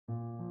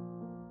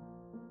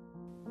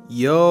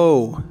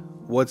Yo,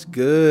 what's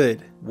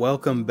good?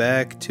 Welcome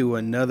back to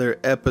another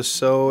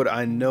episode.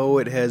 I know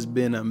it has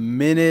been a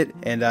minute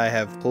and I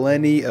have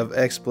plenty of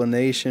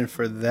explanation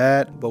for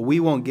that, but we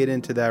won't get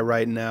into that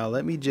right now.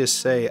 Let me just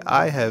say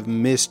I have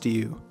missed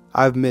you.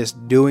 I've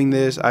missed doing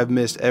this. I've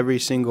missed every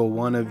single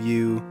one of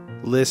you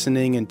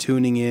listening and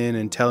tuning in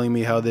and telling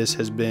me how this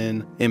has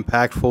been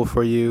impactful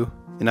for you.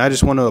 And I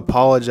just want to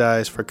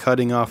apologize for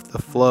cutting off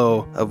the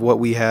flow of what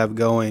we have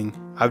going.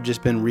 I've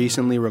just been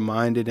recently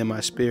reminded in my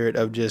spirit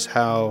of just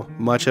how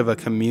much of a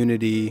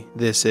community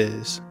this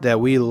is, that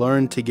we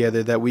learn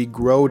together, that we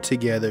grow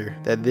together,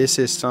 that this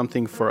is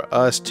something for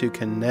us to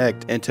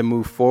connect and to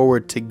move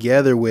forward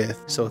together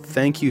with. So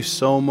thank you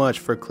so much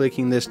for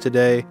clicking this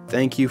today.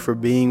 Thank you for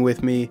being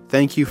with me.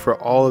 Thank you for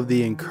all of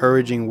the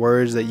encouraging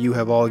words that you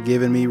have all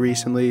given me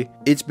recently.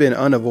 It's been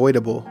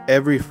unavoidable.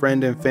 Every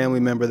friend and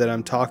family member that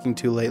I'm talking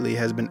to lately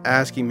has been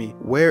asking me,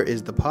 where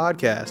is the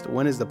podcast?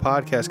 When is the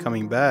podcast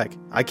coming back?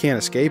 I can't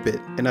escape it.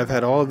 And I've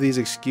had all of these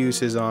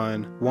excuses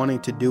on wanting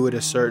to do it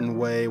a certain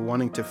way,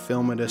 wanting to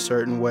film it a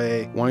certain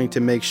way, wanting to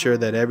make sure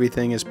that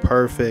everything is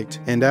perfect.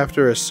 And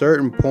after a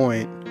certain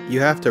point, you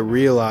have to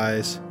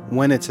realize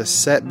when it's a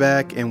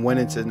setback and when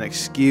it's an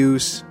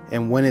excuse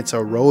and when it's a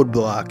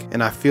roadblock.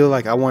 And I feel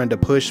like I wanted to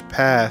push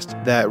past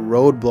that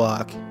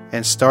roadblock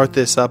and start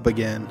this up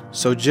again.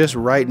 So just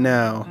right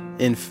now,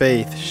 in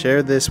faith,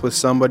 share this with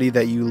somebody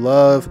that you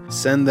love.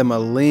 Send them a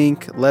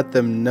link. Let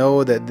them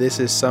know that this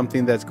is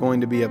something that's going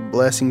to be a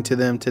blessing to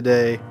them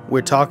today.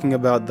 We're talking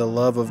about the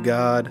love of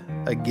God.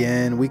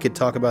 Again, we could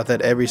talk about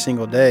that every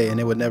single day and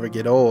it would never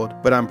get old.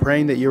 But I'm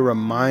praying that you're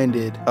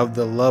reminded of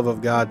the love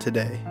of God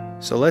today.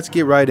 So let's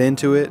get right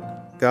into it.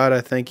 God,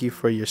 I thank you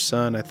for your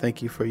son. I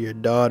thank you for your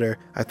daughter.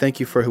 I thank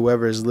you for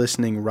whoever is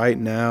listening right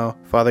now.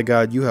 Father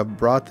God, you have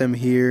brought them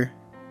here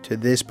to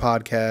this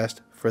podcast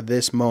for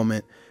this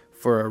moment,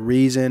 for a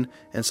reason.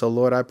 And so,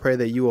 Lord, I pray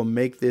that you will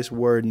make this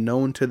word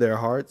known to their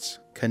hearts.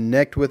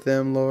 Connect with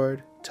them,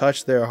 Lord.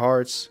 Touch their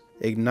hearts.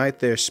 Ignite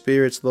their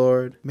spirits,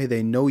 Lord. May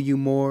they know you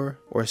more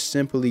or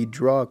simply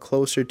draw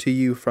closer to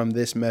you from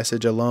this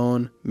message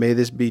alone. May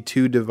this be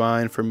too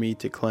divine for me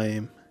to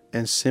claim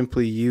and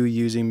simply you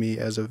using me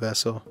as a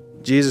vessel.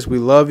 Jesus, we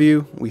love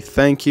you. We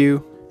thank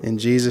you. In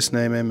Jesus'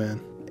 name,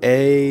 amen.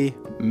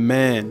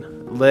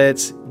 Amen.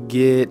 Let's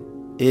get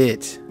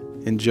it.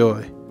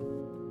 Enjoy.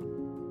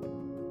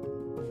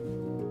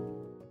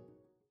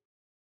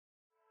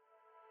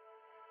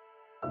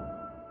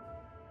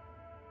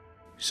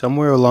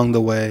 Somewhere along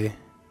the way,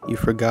 you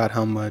forgot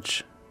how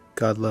much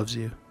God loves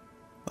you.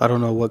 I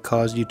don't know what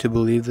caused you to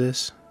believe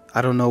this.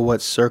 I don't know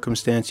what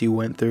circumstance you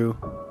went through,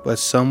 but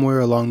somewhere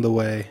along the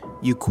way,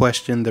 you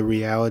questioned the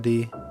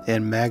reality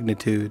and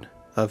magnitude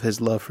of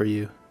His love for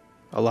you.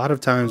 A lot of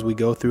times we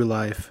go through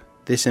life,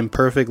 this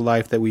imperfect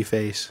life that we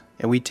face,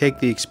 and we take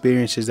the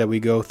experiences that we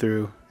go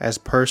through as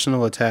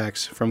personal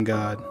attacks from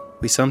God.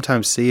 We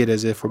sometimes see it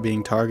as if we're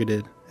being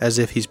targeted, as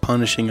if He's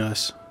punishing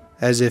us,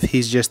 as if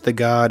He's just the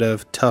God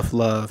of tough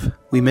love.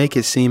 We make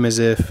it seem as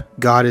if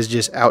God is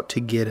just out to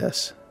get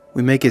us.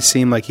 We make it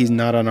seem like He's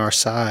not on our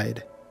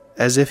side,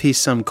 as if He's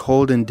some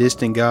cold and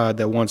distant God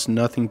that wants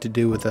nothing to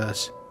do with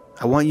us.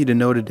 I want you to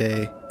know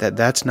today that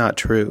that's not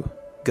true.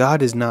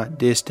 God is not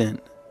distant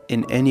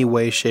in any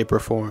way, shape, or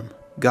form.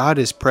 God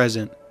is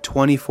present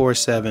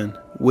 24/7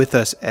 with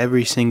us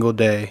every single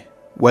day,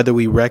 whether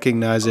we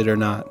recognize it or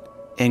not.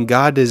 And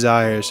God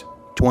desires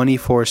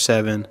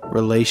 24/7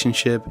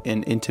 relationship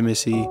and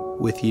intimacy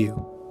with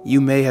you.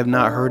 You may have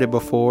not heard it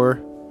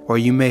before, or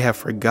you may have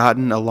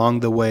forgotten along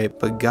the way,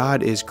 but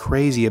God is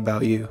crazy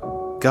about you.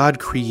 God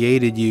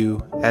created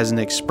you as an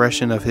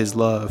expression of His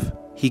love.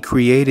 He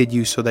created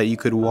you so that you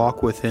could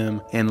walk with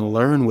Him and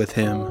learn with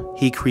Him.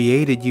 He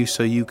created you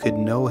so you could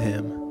know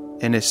Him.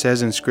 And it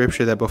says in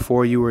Scripture that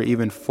before you were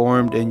even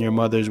formed in your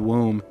mother's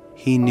womb,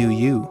 He knew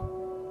you.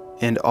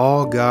 And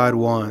all God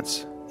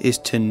wants is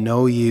to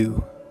know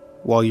you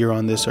while you're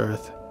on this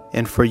earth,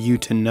 and for you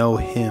to know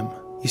Him.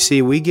 You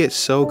see, we get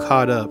so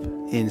caught up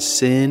in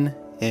sin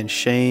and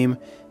shame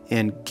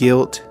and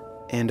guilt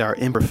and our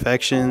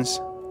imperfections,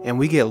 and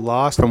we get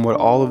lost from what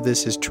all of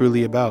this is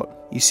truly about.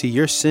 You see,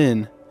 your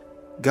sin,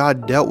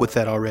 God dealt with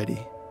that already.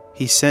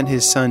 He sent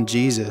His Son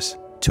Jesus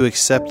to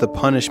accept the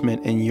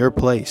punishment in your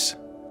place.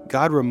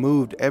 God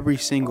removed every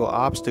single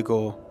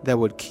obstacle that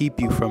would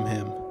keep you from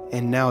Him,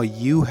 and now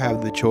you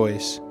have the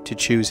choice to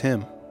choose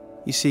Him.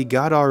 You see,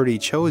 God already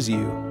chose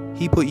you.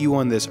 He put you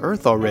on this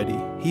earth already.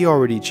 He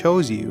already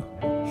chose you.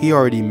 He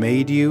already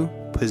made you,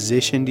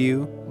 positioned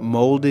you,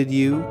 molded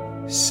you,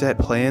 set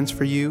plans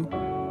for you,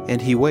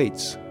 and He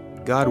waits.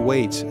 God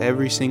waits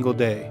every single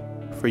day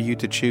for you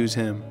to choose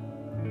Him.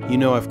 You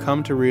know, I've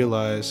come to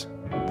realize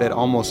that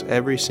almost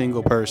every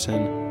single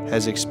person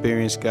has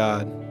experienced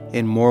God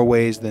in more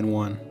ways than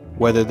one,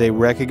 whether they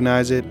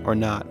recognize it or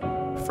not.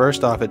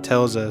 First off, it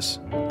tells us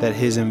that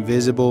His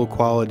invisible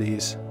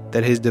qualities,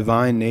 that His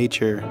divine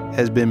nature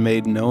has been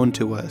made known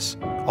to us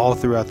all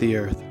throughout the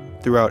earth.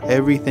 Throughout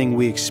everything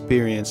we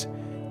experience,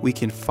 we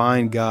can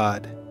find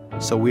God,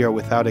 so we are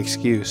without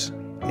excuse.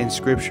 In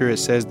Scripture, it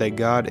says that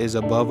God is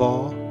above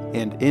all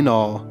and in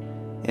all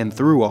and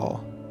through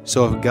all.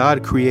 So if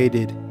God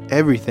created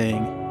everything,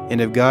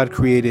 and if God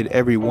created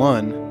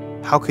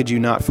everyone, how could you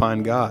not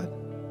find God?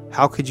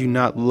 How could you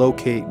not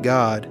locate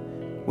God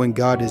when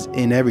God is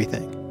in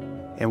everything?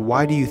 And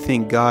why do you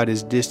think God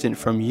is distant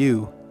from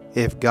you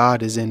if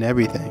God is in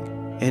everything?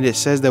 And it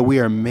says that we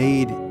are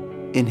made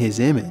in His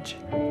image.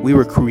 We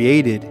were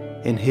created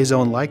in His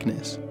own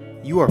likeness.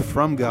 You are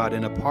from God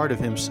and a part of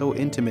Him so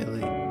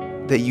intimately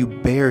that you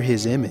bear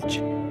His image.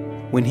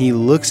 When He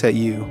looks at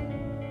you,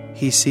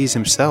 He sees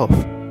Himself.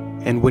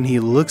 And when He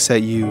looks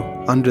at you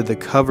under the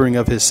covering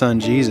of His Son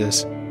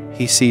Jesus,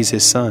 He sees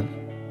His Son.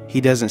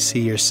 He doesn't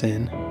see your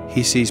sin.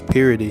 He sees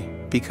purity,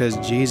 because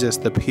Jesus,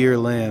 the pure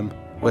Lamb,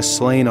 was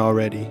slain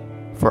already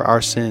for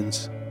our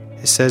sins.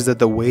 It says that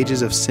the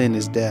wages of sin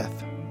is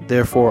death.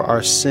 Therefore,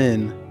 our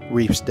sin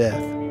reaps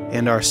death.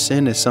 And our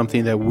sin is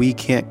something that we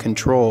can't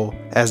control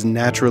as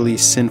naturally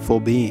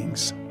sinful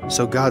beings.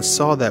 So God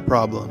saw that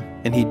problem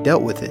and He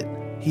dealt with it.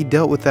 He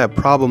dealt with that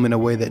problem in a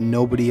way that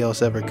nobody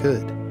else ever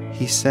could.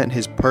 He sent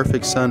His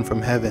perfect Son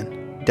from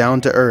heaven down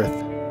to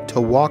earth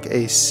to walk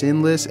a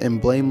sinless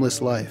and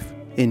blameless life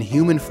in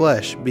human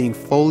flesh, being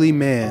fully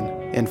man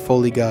and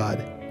fully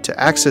God, to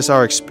access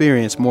our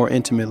experience more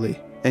intimately.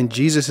 And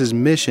Jesus'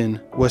 mission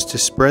was to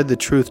spread the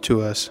truth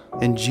to us.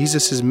 And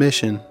Jesus'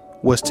 mission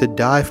was to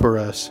die for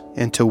us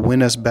and to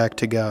win us back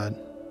to God.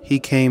 He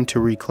came to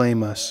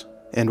reclaim us.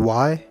 And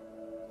why?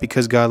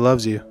 Because God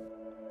loves you.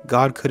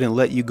 God couldn't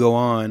let you go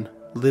on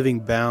living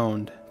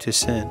bound to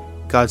sin.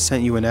 God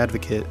sent you an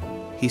advocate.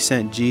 He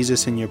sent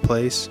Jesus in your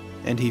place,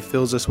 and He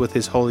fills us with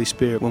His Holy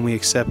Spirit when we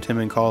accept Him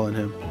and call on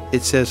Him.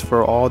 It says,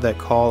 for all that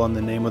call on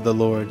the name of the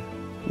Lord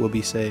will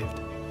be saved.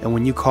 And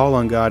when you call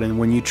on God and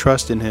when you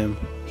trust in Him,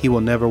 He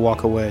will never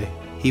walk away.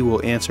 He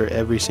will answer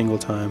every single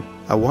time.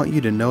 I want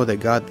you to know that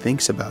God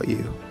thinks about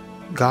you.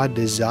 God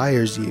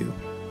desires you.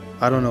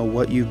 I don't know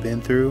what you've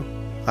been through.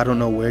 I don't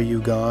know where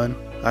you've gone.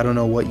 I don't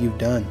know what you've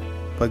done.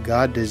 But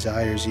God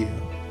desires you.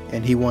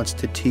 And He wants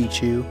to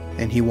teach you,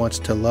 and He wants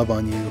to love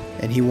on you,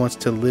 and He wants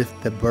to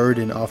lift the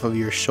burden off of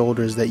your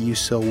shoulders that you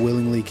so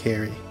willingly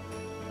carry.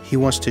 He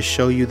wants to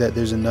show you that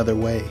there's another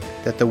way,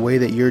 that the way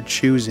that you're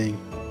choosing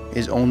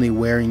is only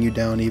wearing you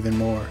down even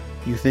more.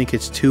 You think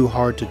it's too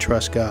hard to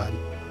trust God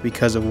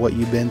because of what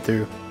you've been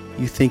through.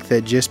 You think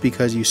that just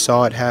because you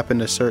saw it happen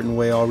a certain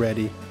way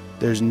already,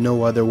 there's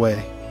no other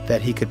way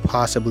that He could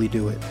possibly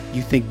do it.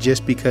 You think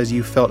just because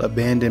you felt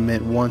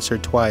abandonment once or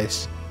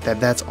twice, that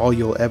that's all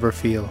you'll ever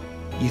feel.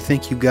 You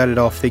think you got it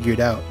all figured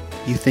out.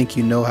 You think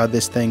you know how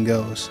this thing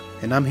goes.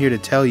 And I'm here to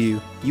tell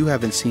you, you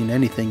haven't seen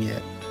anything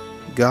yet.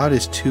 God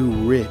is too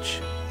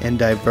rich and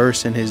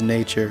diverse in His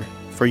nature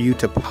for you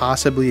to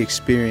possibly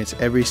experience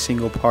every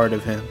single part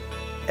of Him,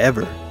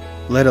 ever,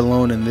 let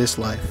alone in this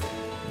life.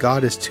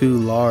 God is too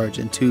large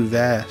and too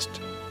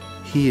vast.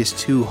 He is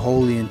too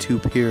holy and too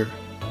pure.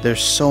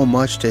 There's so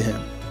much to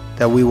Him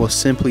that we will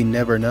simply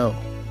never know.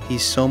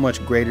 He's so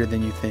much greater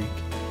than you think.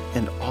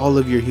 And all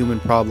of your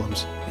human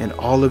problems, and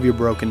all of your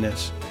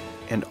brokenness,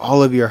 and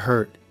all of your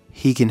hurt,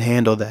 He can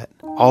handle that.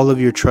 All of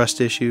your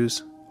trust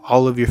issues,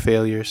 all of your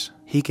failures,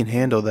 He can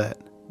handle that.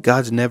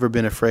 God's never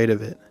been afraid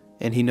of it,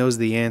 and He knows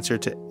the answer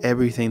to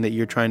everything that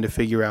you're trying to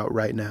figure out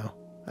right now.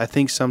 I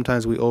think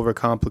sometimes we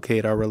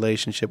overcomplicate our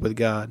relationship with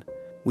God.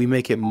 We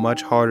make it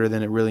much harder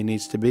than it really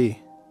needs to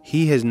be.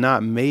 He has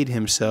not made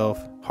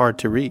Himself hard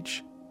to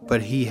reach,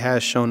 but He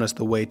has shown us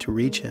the way to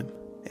reach Him,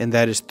 and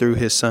that is through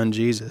His Son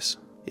Jesus.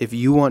 If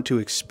you want to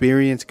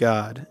experience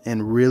God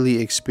and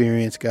really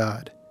experience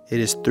God,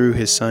 it is through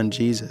His Son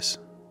Jesus.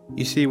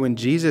 You see, when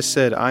Jesus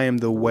said, I am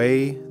the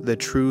way, the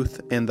truth,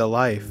 and the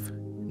life,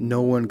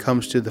 no one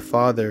comes to the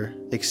Father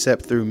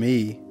except through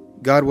me,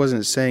 God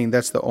wasn't saying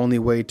that's the only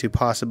way to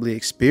possibly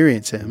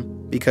experience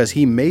Him, because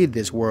He made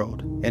this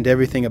world and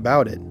everything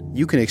about it.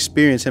 You can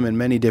experience Him in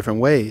many different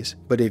ways,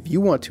 but if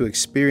you want to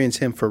experience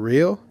Him for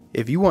real,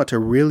 if you want to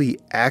really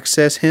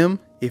access Him,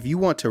 if you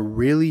want to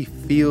really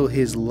feel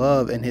His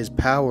love and His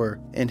power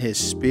and His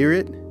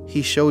Spirit,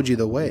 He showed you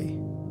the way.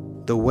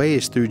 The way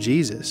is through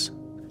Jesus.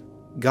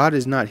 God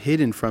is not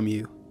hidden from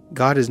you.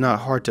 God is not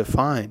hard to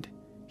find.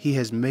 He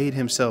has made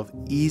Himself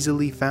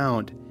easily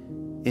found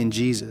in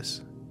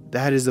Jesus.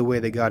 That is the way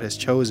that God has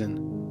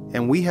chosen.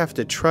 And we have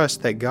to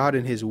trust that God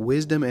in His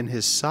wisdom and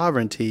His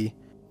sovereignty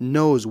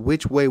knows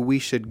which way we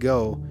should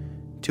go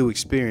to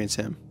experience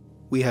Him.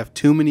 We have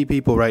too many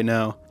people right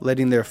now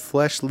letting their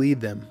flesh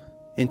lead them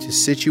into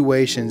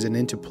situations and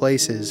into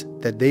places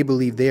that they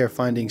believe they are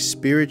finding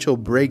spiritual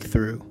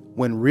breakthrough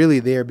when really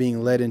they are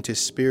being led into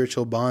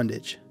spiritual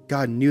bondage.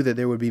 God knew that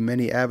there would be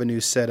many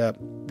avenues set up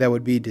that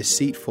would be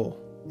deceitful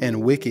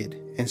and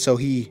wicked, and so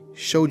He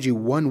showed you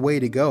one way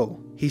to go.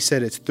 He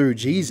said it's through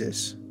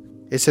Jesus.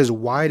 It says,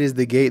 wide is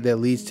the gate that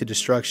leads to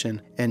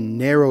destruction, and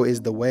narrow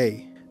is the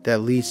way that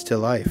leads to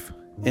life.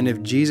 And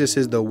if Jesus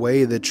is the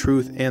way, the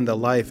truth, and the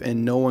life,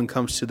 and no one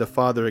comes to the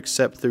Father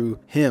except through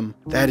Him,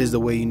 that is the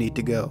way you need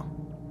to go.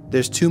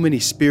 There's too many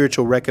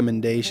spiritual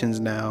recommendations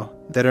now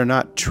that are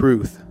not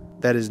truth.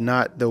 That is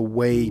not the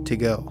way to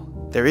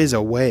go. There is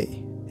a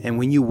way. And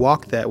when you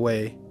walk that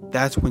way,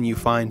 that's when you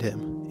find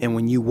him. And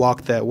when you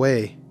walk that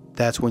way,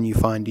 that's when you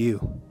find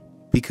you.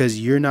 Because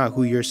you're not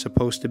who you're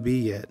supposed to be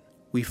yet.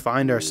 We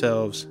find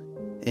ourselves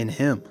in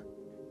him.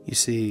 You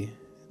see,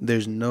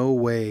 there's no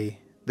way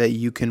that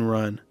you can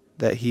run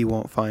that he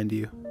won't find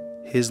you.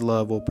 His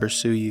love will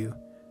pursue you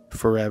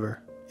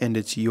forever. And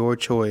it's your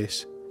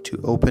choice to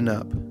open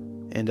up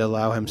and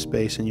allow him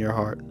space in your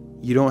heart.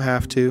 You don't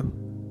have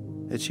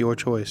to. It's your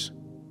choice.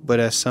 But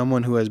as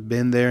someone who has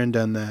been there and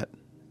done that,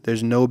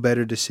 there's no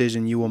better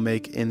decision you will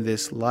make in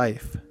this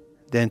life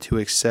than to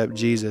accept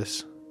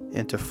Jesus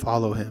and to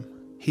follow him.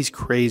 He's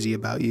crazy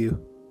about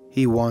you.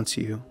 He wants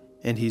you,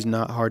 and he's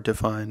not hard to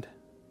find.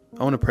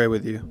 I want to pray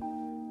with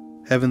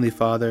you. Heavenly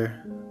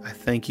Father, I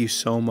thank you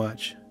so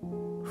much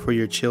for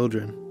your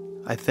children.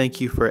 I thank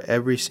you for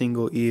every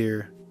single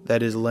ear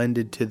that is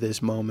lended to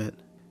this moment.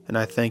 And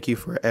I thank you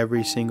for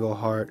every single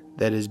heart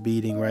that is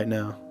beating right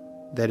now,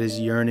 that is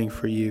yearning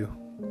for you.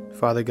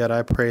 Father God,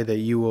 I pray that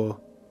you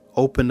will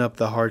open up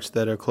the hearts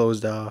that are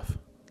closed off.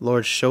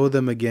 Lord, show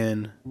them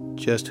again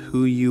just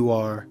who you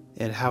are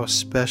and how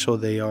special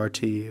they are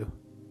to you.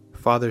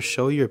 Father,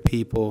 show your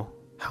people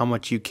how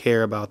much you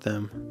care about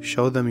them.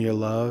 Show them your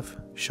love,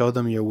 show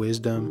them your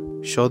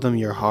wisdom, show them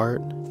your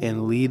heart,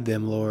 and lead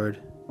them,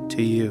 Lord,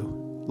 to you.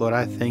 Lord,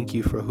 I thank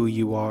you for who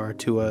you are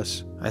to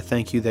us. I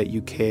thank you that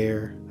you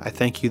care. I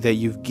thank you that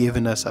you've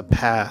given us a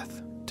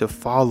path to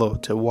follow,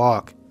 to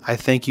walk. I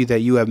thank you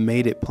that you have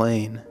made it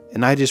plain.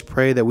 And I just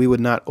pray that we would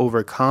not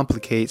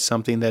overcomplicate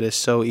something that is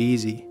so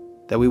easy,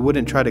 that we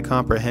wouldn't try to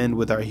comprehend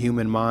with our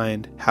human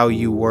mind how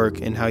you work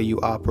and how you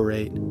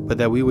operate, but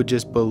that we would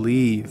just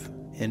believe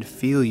and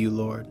feel you,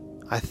 Lord.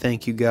 I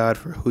thank you, God,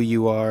 for who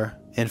you are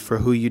and for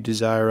who you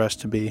desire us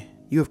to be.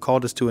 You have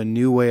called us to a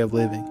new way of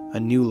living, a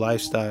new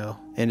lifestyle,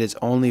 and it's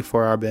only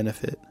for our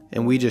benefit.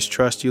 And we just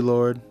trust you,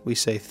 Lord. We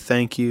say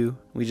thank you.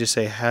 We just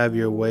say, have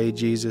your way,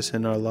 Jesus,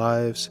 in our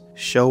lives.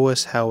 Show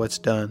us how it's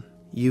done.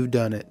 You've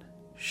done it.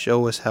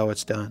 Show us how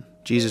it's done.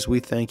 Jesus, we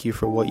thank you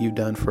for what you've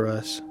done for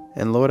us.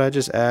 And Lord, I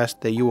just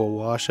ask that you will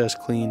wash us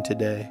clean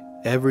today.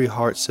 Every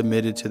heart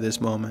submitted to this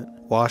moment,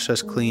 wash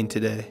us clean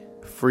today.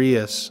 Free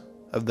us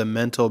of the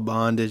mental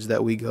bondage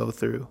that we go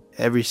through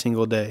every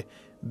single day,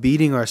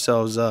 beating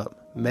ourselves up,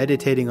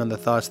 meditating on the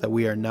thoughts that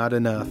we are not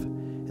enough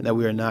and that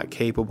we are not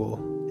capable.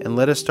 And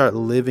let us start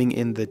living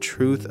in the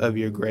truth of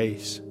your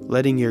grace,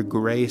 letting your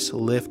grace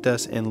lift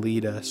us and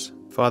lead us.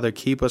 Father,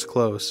 keep us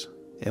close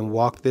and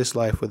walk this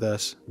life with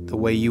us the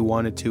way you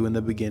wanted to in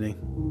the beginning.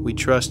 We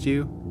trust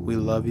you. We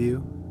love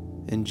you.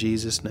 In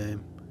Jesus'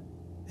 name,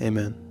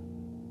 amen.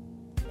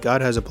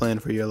 God has a plan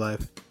for your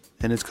life,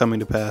 and it's coming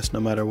to pass no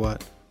matter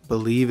what.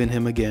 Believe in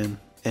him again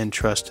and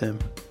trust him.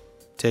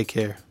 Take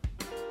care.